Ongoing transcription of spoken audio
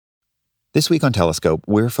This week on Telescope,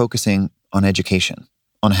 we're focusing on education,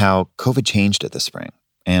 on how COVID changed it this spring,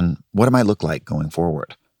 and what it might look like going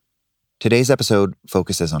forward. Today's episode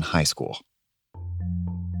focuses on high school.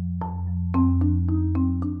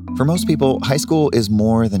 For most people, high school is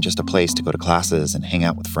more than just a place to go to classes and hang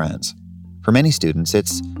out with friends. For many students,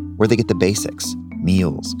 it's where they get the basics: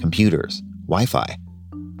 meals, computers, Wi-Fi,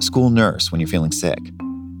 a school nurse when you're feeling sick.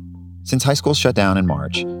 Since high school shut down in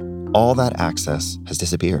March, all that access has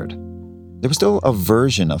disappeared. There was still a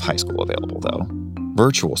version of high school available, though,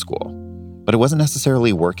 virtual school, but it wasn't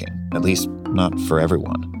necessarily working, at least not for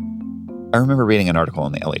everyone. I remember reading an article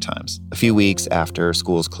in the LA Times a few weeks after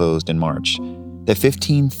schools closed in March that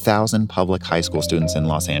 15,000 public high school students in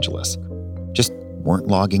Los Angeles just weren't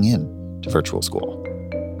logging in to virtual school,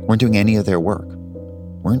 weren't doing any of their work,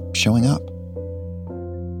 weren't showing up.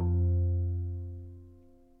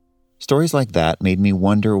 Stories like that made me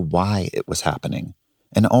wonder why it was happening,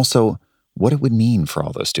 and also what it would mean for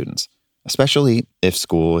all those students, especially if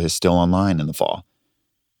school is still online in the fall.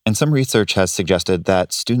 And some research has suggested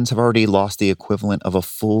that students have already lost the equivalent of a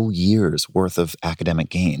full year's worth of academic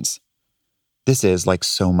gains. This is, like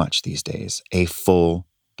so much these days, a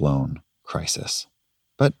full-blown crisis.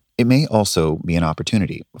 But it may also be an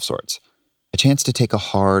opportunity of sorts, a chance to take a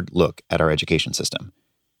hard look at our education system,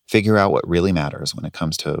 figure out what really matters when it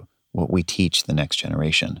comes to what we teach the next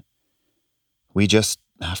generation. We just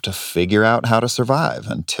have to figure out how to survive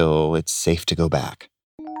until it's safe to go back.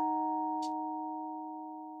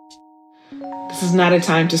 This is not a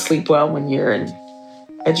time to sleep well when you're an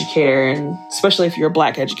educator, and especially if you're a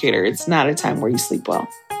Black educator, it's not a time where you sleep well.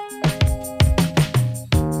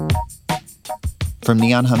 From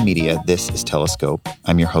Neon Hum Media, this is Telescope.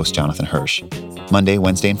 I'm your host, Jonathan Hirsch. Monday,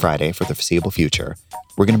 Wednesday, and Friday for the foreseeable future,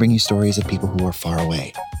 we're going to bring you stories of people who are far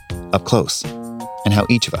away, up close, and how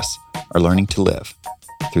each of us are learning to live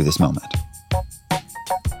through this moment.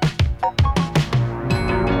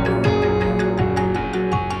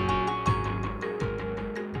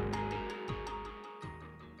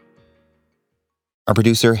 Our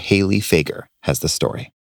producer, Haley Fager, has the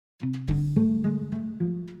story.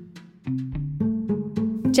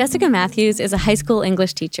 Jessica Matthews is a high school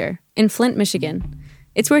English teacher in Flint, Michigan.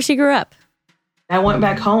 It's where she grew up. I went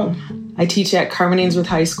back home. I teach at Carmen Ainsworth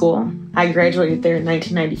High School. I graduated there in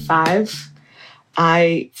 1995.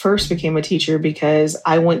 I first became a teacher because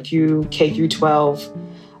I went through K through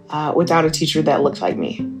 12 without a teacher that looked like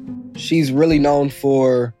me. She's really known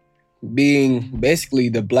for being basically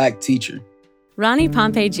the Black teacher. Ronnie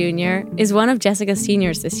Pompey Jr. is one of Jessica's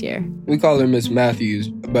seniors this year. We call her Miss Matthews,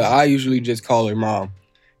 but I usually just call her Mom.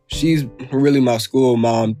 She's really my school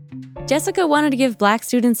mom. Jessica wanted to give Black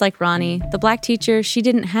students like Ronnie the Black teacher she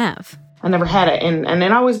didn't have. I never had it, and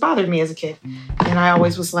it always bothered me as a kid. And I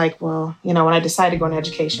always was like, well, when I decided to go into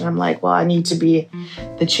education, I'm like, well, I need to be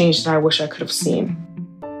the change that I wish I could have seen.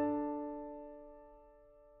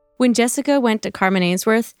 When Jessica went to Carmen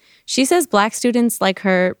Ainsworth, she says Black students like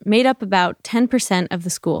her made up about 10% of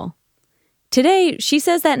the school. Today, she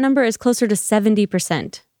says that number is closer to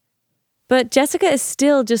 70%. But Jessica is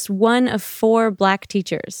still just one of 4 Black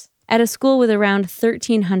teachers at a school with around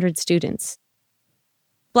 1,300 students.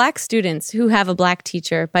 Black students who have a Black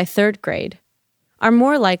teacher by 3rd grade are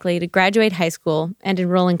more likely to graduate high school and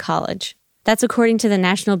enroll in college. That's according to the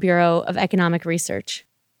National Bureau of Economic Research.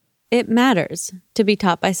 It matters to be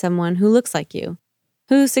taught by someone who looks like you,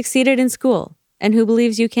 who succeeded in school, and who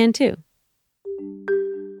believes you can too.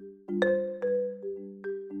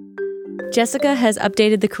 Jessica has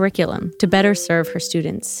updated the curriculum to better serve her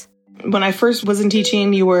students. When I first was in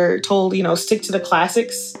teaching, you were told, stick to the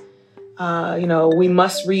classics. We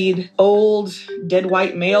must read old, dead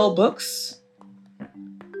white male books.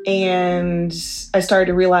 And I started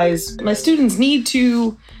to realize my students need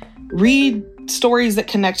to read stories that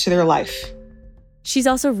connect to their life. She's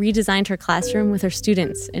also redesigned her classroom with her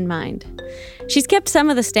students in mind. She's kept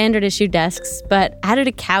some of the standard issue desks, but added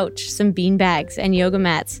a couch, some beanbags and yoga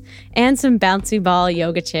mats, and some bouncy ball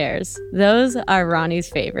yoga chairs. Those are Ronnie's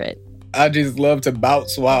favorite. I just love to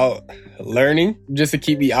bounce while learning, just to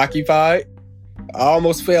keep me occupied. I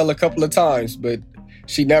almost failed a couple of times, but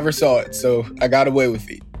she never saw it, so I got away with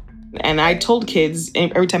it. And I told kids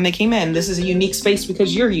every time they came in, this is a unique space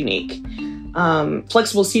because you're unique.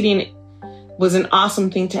 Flexible seating was an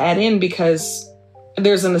awesome thing to add in because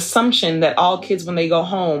there's an assumption that all kids, when they go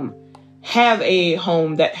home, have a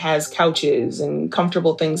home that has couches and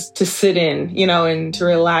comfortable things to sit in, and to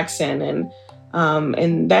relax in.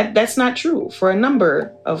 And that's not true for a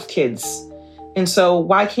number of kids. And so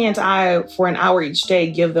why can't I, for an hour each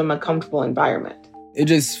day, give them a comfortable environment? It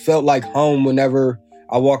just felt like home whenever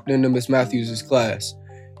I walked into Miss Matthews' class.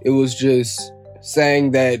 It was just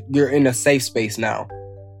saying that you're in a safe space now.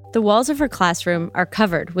 The walls of her classroom are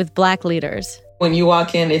covered with Black leaders. When you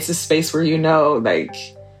walk in, it's a space where you know, like,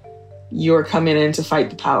 you're coming in to fight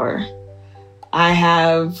the power. I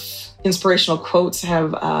have inspirational quotes. I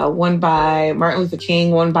have one by Martin Luther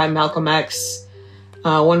King, one by Malcolm X,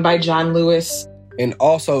 one by John Lewis. And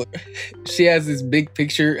also, she has this big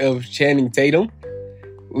picture of Channing Tatum,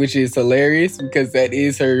 which is hilarious because that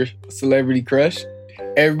is her celebrity crush.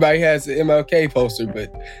 Everybody has the MLK poster,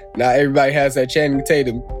 but not everybody has that Channing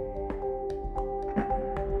Tatum.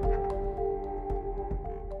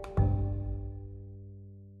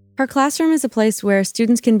 Her classroom is a place where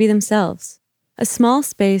students can be themselves, a small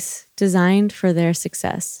space designed for their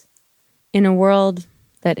success, in a world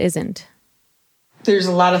that isn't. There's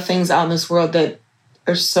a lot of things out in this world that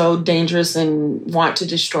are so dangerous and want to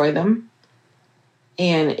destroy them.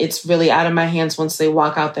 And it's really out of my hands once they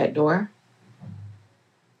walk out that door.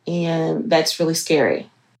 And that's really scary.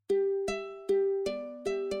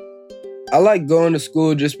 I like going to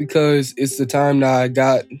school just because it's the time that I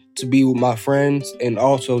got to be with my friends and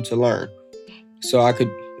also to learn. So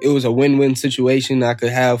it was a win-win situation. I could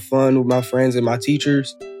have fun with my friends and my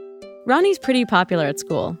teachers. Ronnie's pretty popular at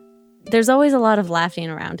school. There's always a lot of laughing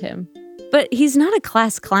around him. But he's not a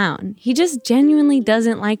class clown. He just genuinely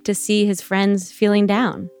doesn't like to see his friends feeling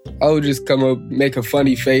down. I would just come up, make a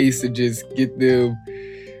funny face, and just get them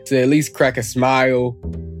to at least crack a smile.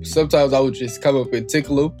 Sometimes I would just come up and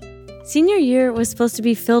tickle them. Senior year was supposed to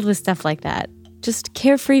be filled with stuff like that. Just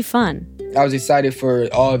carefree fun. I was excited for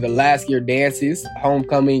all the last year dances,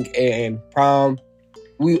 homecoming, and prom.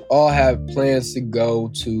 We all have plans to go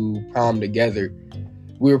to prom together.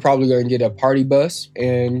 We were probably going to get a party bus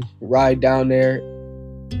and ride down there.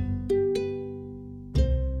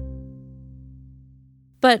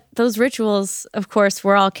 But those rituals, of course,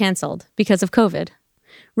 were all canceled because of COVID.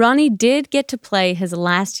 Ronnie did get to play his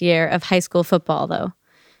last year of high school football, though.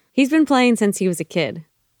 He's been playing since he was a kid,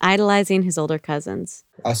 idolizing his older cousins.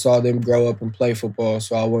 I saw them grow up and play football,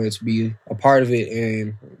 so I wanted to be a part of it,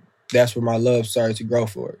 and that's where my love started to grow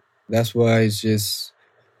for it. That's why it's just,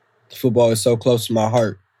 football is so close to my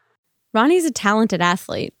heart. Ronnie's a talented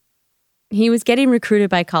athlete. He was getting recruited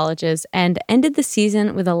by colleges and ended the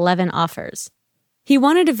season with 11 offers. He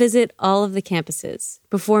wanted to visit all of the campuses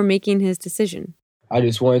before making his decision. I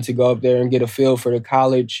just wanted to go up there and get a feel for the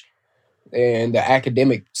college and the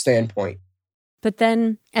academic standpoint. But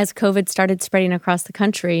then, as COVID started spreading across the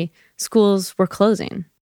country, schools were closing.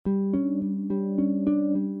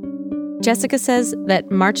 Jessica says that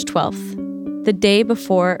March 12th, the day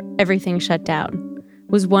before everything shut down,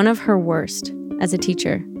 was one of her worst as a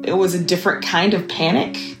teacher. It was a different kind of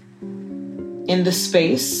panic in the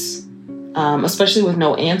space, especially with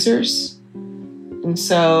no answers. And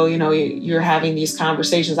so, you're having these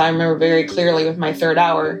conversations. I remember very clearly with my third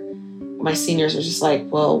hour, my seniors were just like,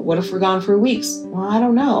 well, what if we're gone for weeks? Well, I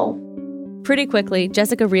don't know. Pretty quickly,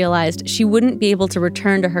 Jessica realized she wouldn't be able to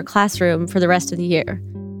return to her classroom for the rest of the year.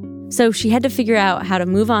 So she had to figure out how to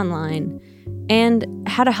move online and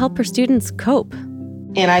how to help her students cope.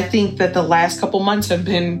 And I think that the last couple months have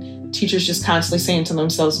been teachers just constantly saying to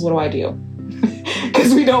themselves, what do I do?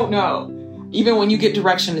 Because we don't know. Even when you get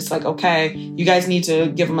direction, it's like, okay, you guys need to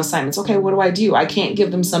give them assignments. Okay, what do I do? I can't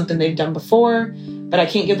give them something they've done before, but I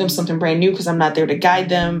can't give them something brand new because I'm not there to guide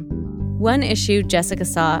them. One issue Jessica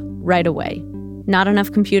saw right away: not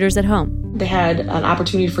enough computers at home. They had an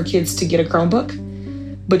opportunity for kids to get a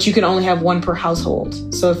Chromebook, but you can only have one per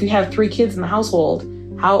household. So if you have 3 kids in the household,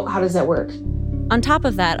 how does that work? On top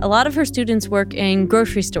of that, a lot of her students work in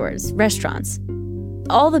grocery stores, restaurants,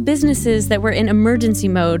 all the businesses that were in emergency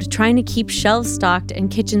mode, trying to keep shelves stocked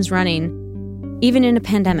and kitchens running, even in a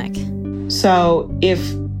pandemic. So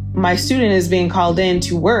if my student is being called in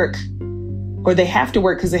to work, or they have to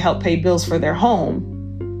work because they help pay bills for their home,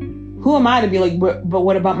 who am I to be like, but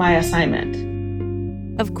what about my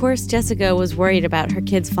assignment? Of course, Jessica was worried about her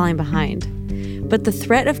kids falling behind. But the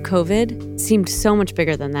threat of COVID seemed so much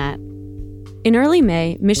bigger than that. In early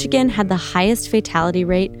May, Michigan had the highest fatality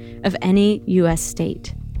rate of any U.S.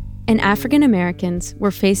 state. And African Americans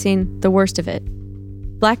were facing the worst of it.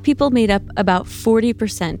 Black people made up about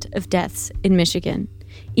 40% of deaths in Michigan,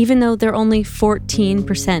 even though they're only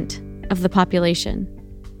 14% of the population.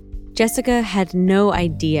 Jessica had no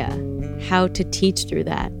idea how to teach through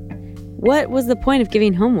that. What was the point of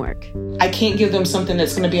giving homework? I can't give them something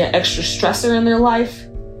that's going to be an extra stressor in their life,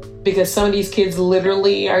 because some of these kids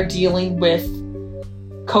literally are dealing with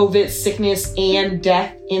COVID, sickness, and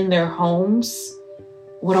death in their homes.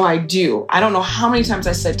 What do I do? I don't know how many times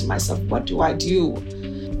I said to myself, what do I do?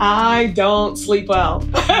 I don't sleep well.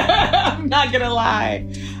 I'm not gonna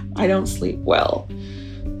lie. I don't sleep well.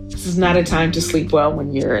 This is not a time to sleep well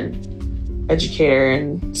when you're an educator,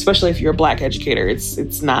 and especially if you're a Black educator.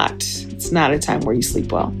 It's not a time where you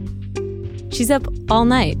sleep well. She's up all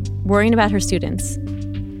night worrying about her students.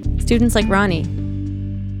 Students like Ronnie.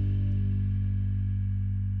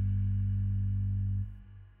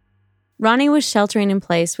 Ronnie was sheltering in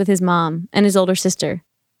place with his mom and his older sister.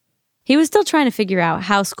 He was still trying to figure out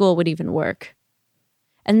how school would even work.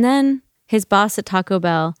 And then his boss at Taco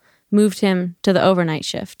Bell moved him to the overnight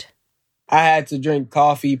shift. I had to drink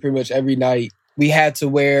coffee pretty much every night. We had to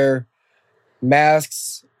wear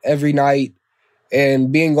masks every night.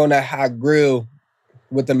 And being on that hot grill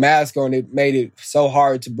with the mask on, it made it so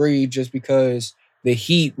hard to breathe just because the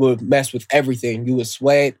heat would mess with everything. You would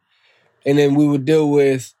sweat. And then we would deal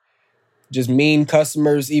with just mean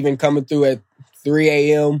customers even coming through at 3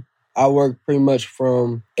 a.m. I worked pretty much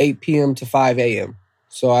from 8 p.m. to 5 a.m.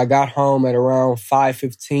 So I got home at around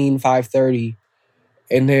 5:15, 5:30.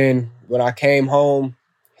 And then when I came home,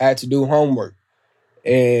 I had to do homework.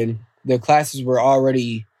 And the classes were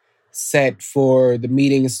already set for the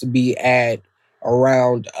meetings to be at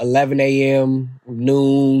around 11 a.m.,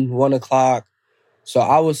 noon, 1 o'clock. So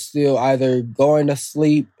I was still either going to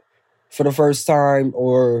sleep for the first time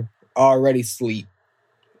or already asleep.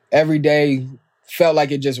 Every day felt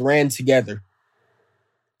like it just ran together.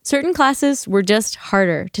 Certain classes were just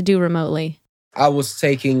harder to do remotely. I was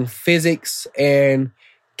taking physics and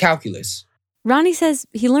calculus. Ronnie says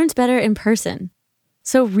he learns better in person.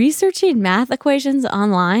 So researching math equations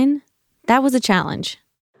online, that was a challenge.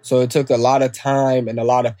 So it took a lot of time and a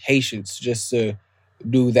lot of patience just to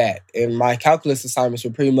do that. And my calculus assignments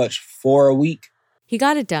were pretty much 4 a week. He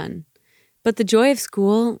got it done, but the joy of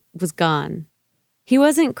school was gone. He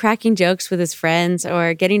wasn't cracking jokes with his friends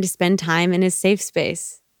or getting to spend time in his safe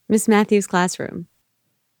space, Miss Matthews' classroom.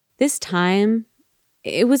 This time,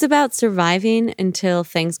 it was about surviving until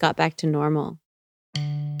things got back to normal.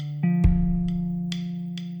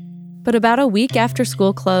 But about a week after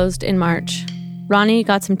school closed in March, Ronnie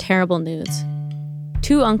got some terrible news.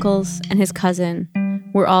 2 uncles and his cousin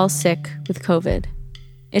were all sick with COVID.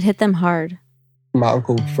 It hit them hard. My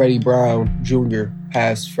uncle, Freddie Brown Jr.,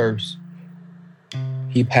 passed first.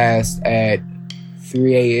 He passed at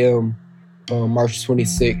 3 a.m. on March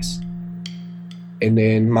 26th. And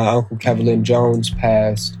then my uncle, Kevin Jones,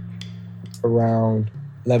 passed around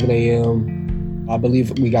 11 a.m. I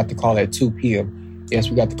believe we got the call at 2 p.m. Yes,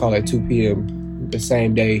 we got the call at 2 p.m. the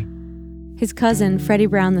same day. His cousin, Freddie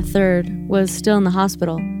Brown III, was still in the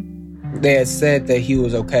hospital. They had said that he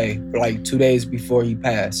was okay, like 2 days before he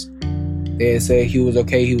passed. They had said he was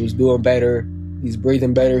okay, he was doing better, he's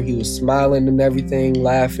breathing better, he was smiling and everything,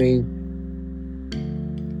 laughing.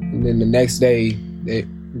 And then the next day,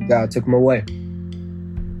 God took him away.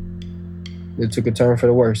 It took a turn for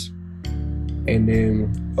the worse. And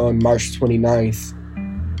then on March 29th,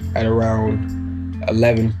 at around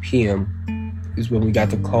 11 p.m., is when we got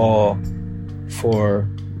the call for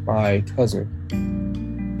my cousin,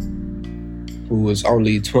 who was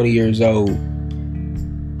only 20 years old.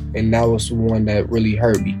 And that was the one that really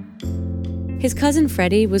hurt me. His cousin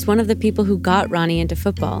Freddie was one of the people who got Ronnie into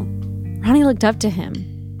football. Ronnie looked up to him.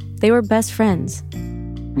 They were best friends.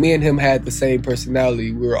 Me and him had the same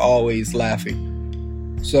personality. We were always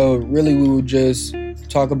laughing. So really we would just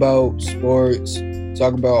talk about sports,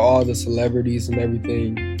 talk about all the celebrities and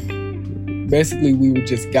everything. Basically, we would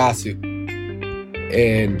just gossip.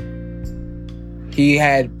 And he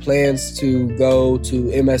had plans to go to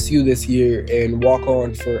MSU this year and walk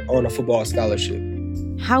on a football scholarship.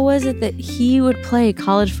 How was it that he would play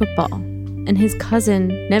college football and his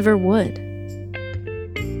cousin never would?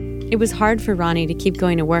 It was hard for Ronnie to keep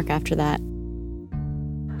going to work after that.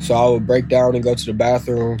 So I would break down and go to the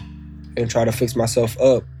bathroom and try to fix myself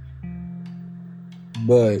up.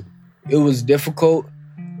 But it was difficult.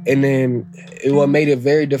 And then what made it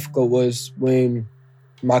very difficult was when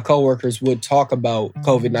my coworkers would talk about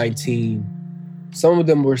COVID-19. Some of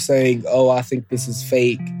them were saying, oh, I think this is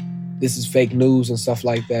fake news and stuff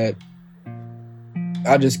like that.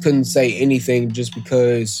 I just couldn't say anything just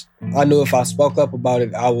because I knew if I spoke up about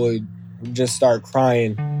it, I would just start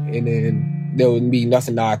crying and then there would be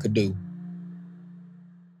nothing that I could do.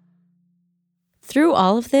 Through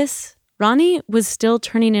all of this, Ronnie was still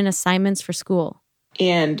turning in assignments for school.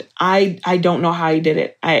 And I don't know how he did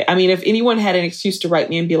it. I mean, if anyone had an excuse to write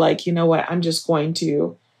me and be like, you know what, I'm just going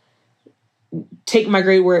to take my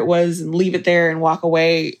grade where it was and leave it there and walk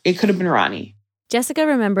away, it could have been Ronnie. Jessica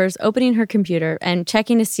remembers opening her computer and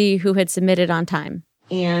checking to see who had submitted on time.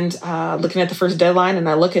 and looking at the first deadline, and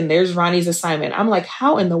I look and there's Ronnie's assignment. I'm like,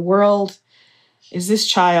 how in the world is this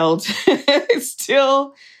child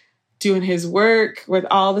still doing his work with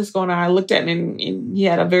all this going on? I looked at him and he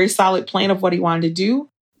had a very solid plan of what he wanted to do.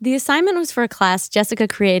 The assignment was for a class Jessica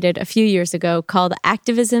created a few years ago called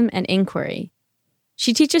Activism and Inquiry.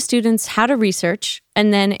 She teaches students how to research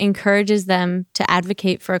and then encourages them to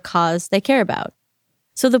advocate for a cause they care about.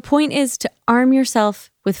 So the point is to arm yourself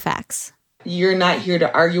with facts. You're not here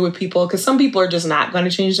to argue with people because some people are just not going to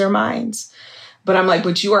change their minds. But I'm like,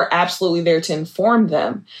 but you are absolutely there to inform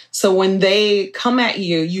them. So when they come at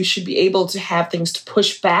you, you should be able to have things to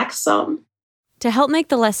push back some. To help make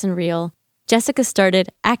the lesson real, Jessica started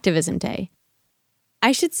Activism Day.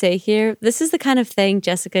 I should say here, this is the kind of thing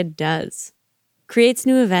Jessica does. Creates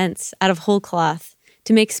new events out of whole cloth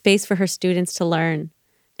to make space for her students to learn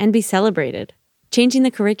and be celebrated, changing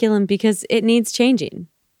the curriculum because it needs changing.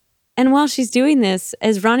 And while she's doing this,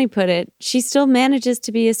 as Ronnie put it, she still manages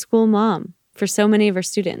to be a school mom for so many of her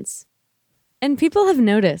students. And people have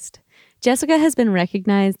noticed. Jessica has been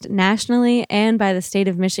recognized nationally and by the state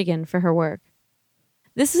of Michigan for her work.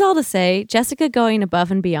 This is all to say, Jessica going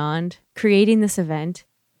above and beyond, creating this event,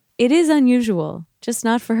 it is unusual, just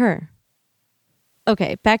not for her.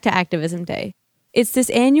 Okay, back to Activism Day. It's this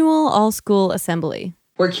annual all-school assembly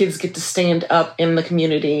where kids get to stand up in the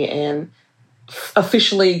community and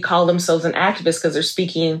officially call themselves an activist because they're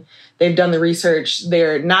speaking, they've done the research,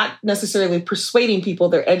 they're not necessarily persuading people,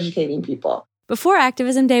 they're educating people. Before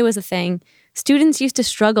Activism Day was a thing, students used to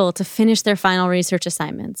struggle to finish their final research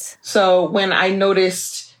assignments. So when I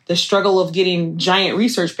noticed the struggle of getting giant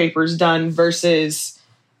research papers done versus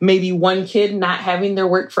maybe one kid not having their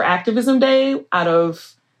work for Activism Day out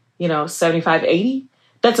of, 75, 80,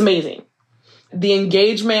 that's amazing. The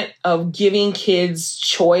engagement of giving kids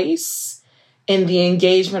choice and the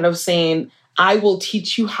engagement of saying, I will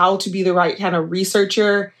teach you how to be the right kind of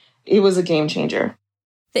researcher, it was a game changer.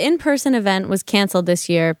 The in-person event was canceled this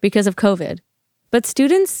year because of COVID, but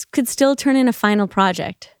students could still turn in a final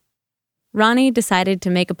project. Ronnie decided to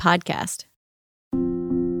make a podcast.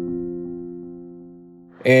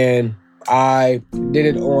 And I did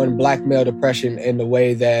it on Black male depression and the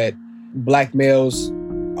way that Black males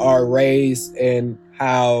are raised and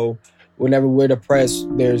how whenever we're depressed,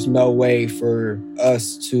 there's no way for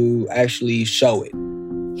us to actually show it.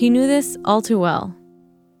 He knew this all too well.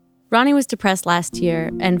 Ronnie was depressed last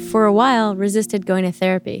year and for a while resisted going to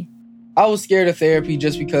therapy. I was scared of therapy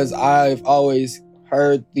just because I've always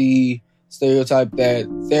heard the stereotype that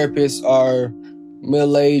therapists are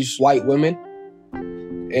middle-aged white women,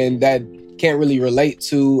 and that can't really relate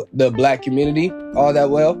to the Black community all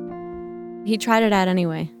that well. He tried it out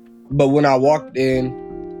anyway. But when I walked in,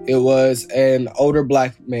 it was an older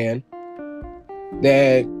Black man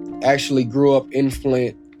that actually grew up in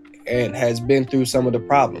Flint and has been through some of the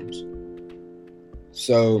problems.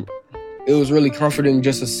 So it was really comforting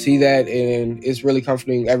just to see that, and it's really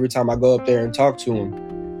comforting every time I go up there and talk to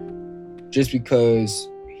him, just because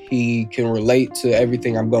he can relate to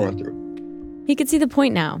everything I'm going through. He could see the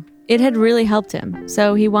point now. It had really helped him,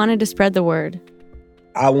 so he wanted to spread the word.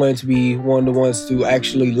 I wanted to be one of the ones to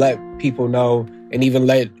actually let people know, and even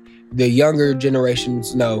let the younger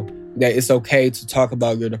generations know, that it's okay to talk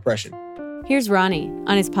about your depression. Here's Ronnie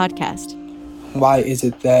on his podcast. Why is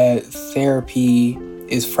it that therapy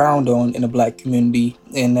is frowned on in the Black community,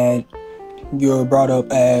 and that you're brought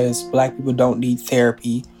up as Black people don't need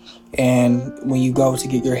therapy, and when you go to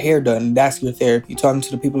get your hair done, that's your therapy, talking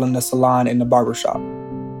to the people in the salon and the barbershop?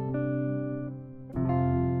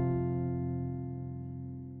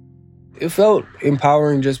 It felt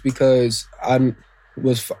empowering just because I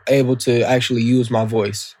was able to actually use my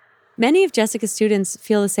voice. Many of Jessica's students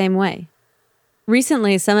feel the same way.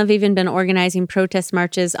 Recently, some have even been organizing protest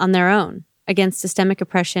marches on their own against systemic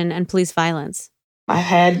oppression and police violence. I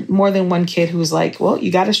had more than one kid who was like, well,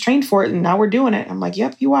 you got us trained for it and now we're doing it. I'm like,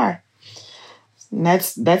 yep, you are. And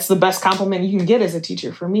that's the best compliment you can get as a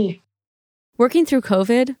teacher for me. Working through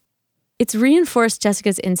COVID, it's reinforced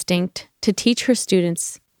Jessica's instinct to teach her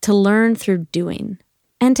students to learn through doing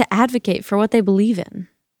and to advocate for what they believe in.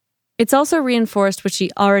 It's also reinforced what she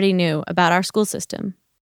already knew about our school system.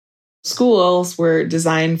 Schools were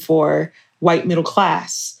designed for white middle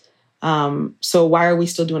class. So why are we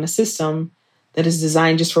still doing a system that is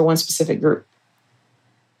designed just for one specific group?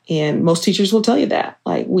 And most teachers will tell you that.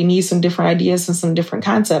 Like, we need some different ideas and some different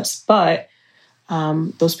concepts, but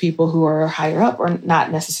those people who are higher up are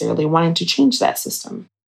not necessarily wanting to change that system.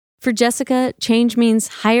 For Jessica, change means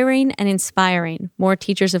hiring and inspiring more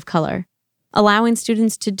teachers of color, allowing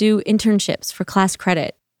students to do internships for class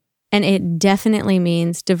credit, and it definitely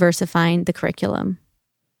means diversifying the curriculum.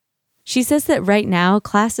 She says that right now,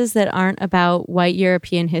 classes that aren't about white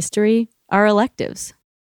European history are electives.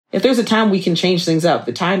 If there's a time we can change things up,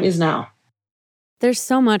 the time is now. There's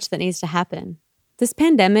so much that needs to happen. This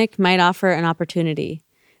pandemic might offer an opportunity.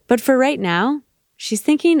 But for right now, she's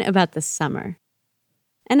thinking about the summer.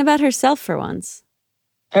 And about herself for once.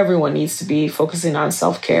 Everyone needs to be focusing on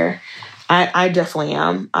self-care. I definitely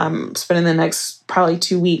am. I'm spending the next probably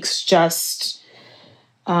 2 weeks just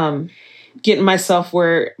getting myself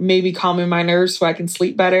where maybe calming my nerves so I can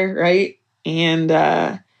sleep better, right?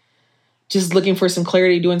 And just looking for some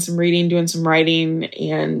clarity, doing some reading, doing some writing,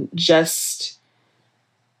 and just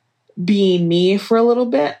being me for a little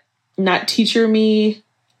bit. Not teacher me,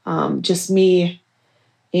 just me.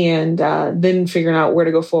 And then figuring out where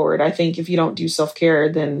to go forward. I think if you don't do self-care,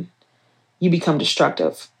 then you become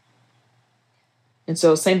destructive. And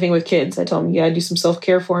so same thing with kids. I told them, you gotta do some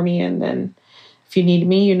self-care for me. And then if you need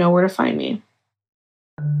me, you know where to find me.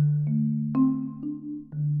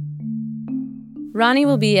 Ronnie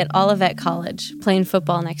will be at Olivet College playing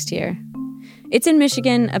football next year. It's in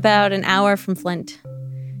Michigan, about an hour from Flint.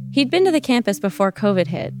 He'd been to the campus before COVID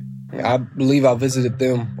hit. I believe I visited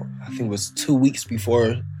them, I think it was 2 weeks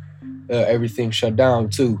before everything shut down,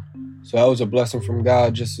 too. So that was a blessing from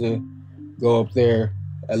God just to go up there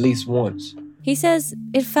at least once. He says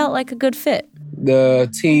it felt like a good fit.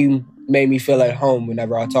 The team made me feel at home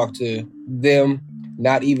whenever I talked to them,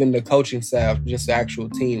 not even the coaching staff, just the actual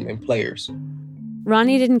team and players.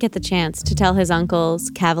 Ronnie didn't get the chance to tell his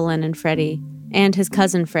uncles, Cavalin and Freddie, and his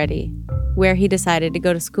cousin Freddie, where he decided to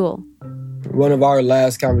go to school. One of our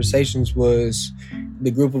last conversations was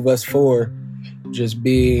the group of us 4 just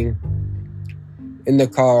being in the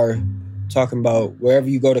car talking about wherever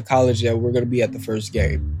you go to college at, we're going to be at the first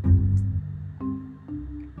game.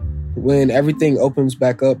 When everything opens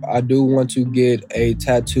back up, I do want to get a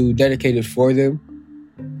tattoo dedicated for them.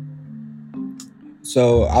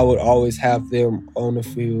 So I would always have them on the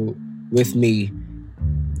field with me.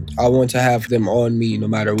 I want to have them on me no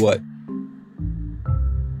matter what.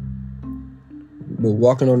 But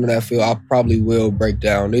walking onto that field, I probably will break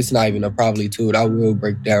down. It's not even a probably to it. I will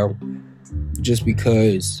break down just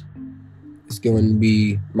because it's going to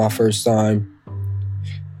be my first time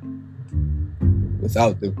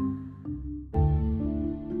without them.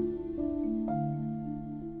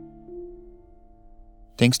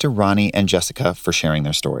 Thanks to Ronnie and Jessica for sharing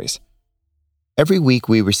their stories. Every week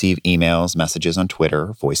we receive emails, messages on Twitter,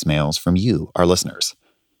 voicemails from you, our listeners,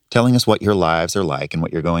 telling us what your lives are like and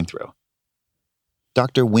what you're going through.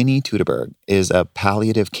 Dr. Winnie Teuteberg is a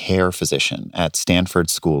palliative care physician at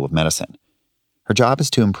Stanford School of Medicine. Her job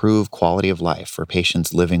is to improve quality of life for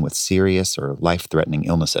patients living with serious or life-threatening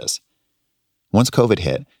illnesses. Once COVID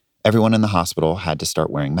hit, everyone in the hospital had to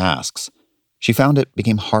start wearing masks. She found it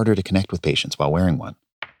became harder to connect with patients while wearing one.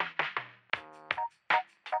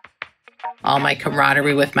 All my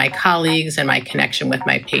camaraderie with my colleagues and my connection with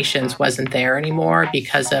my patients wasn't there anymore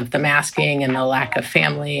because of the masking and the lack of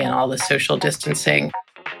family and all the social distancing.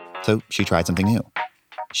 So she tried something new.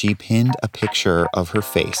 She pinned a picture of her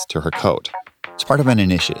face to her coat. It's part of an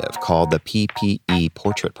initiative called the PPE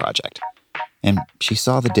Portrait Project. And she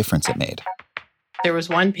saw the difference it made. There was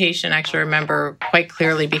one patient I actually remember quite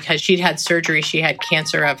clearly because she'd had surgery. She had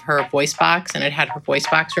cancer of her voice box and it had her voice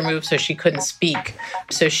box removed so she couldn't speak.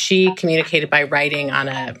 So she communicated by writing on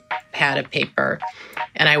a pad of paper.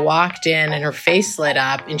 And I walked in and her face lit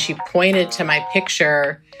up and she pointed to my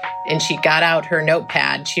picture and she got out her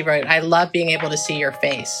notepad. She wrote, "I love being able to see your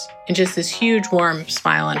face." And just this huge warm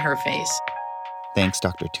smile on her face. Thanks,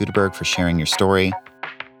 Dr. Teuteberg, for sharing your story.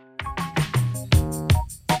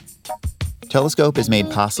 Telescope is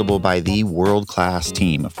made possible by the world-class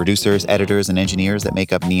team of producers, editors, and engineers that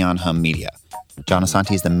make up Neon Hum Media. John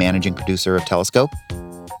Asante is the managing producer of Telescope.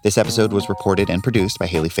 This episode was reported and produced by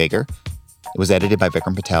Haley Fager. It was edited by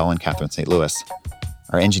Vikram Patel and Catherine St. Louis.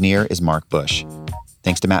 Our engineer is Mark Bush.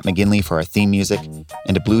 Thanks to Matt McGinley for our theme music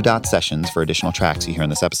and to Blue Dot Sessions for additional tracks you hear in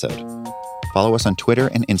this episode. Follow us on Twitter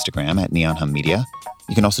and Instagram at Neon Hum Media.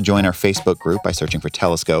 You can also join our Facebook group by searching for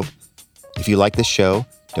Telescope. If you like this show,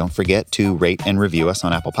 don't forget to rate and review us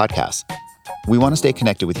on Apple Podcasts. We want to stay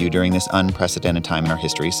connected with you during this unprecedented time in our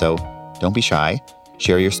history, so don't be shy.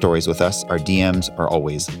 Share your stories with us. Our DMs are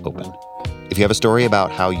always open. If you have a story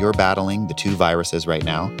about how you're battling the 2 viruses right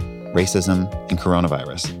now, racism and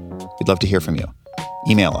coronavirus, we'd love to hear from you.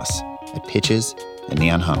 Email us at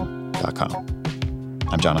pitches@neonhum.com.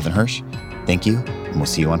 I'm Jonathan Hirsch. Thank you, and we'll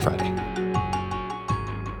see you on Friday.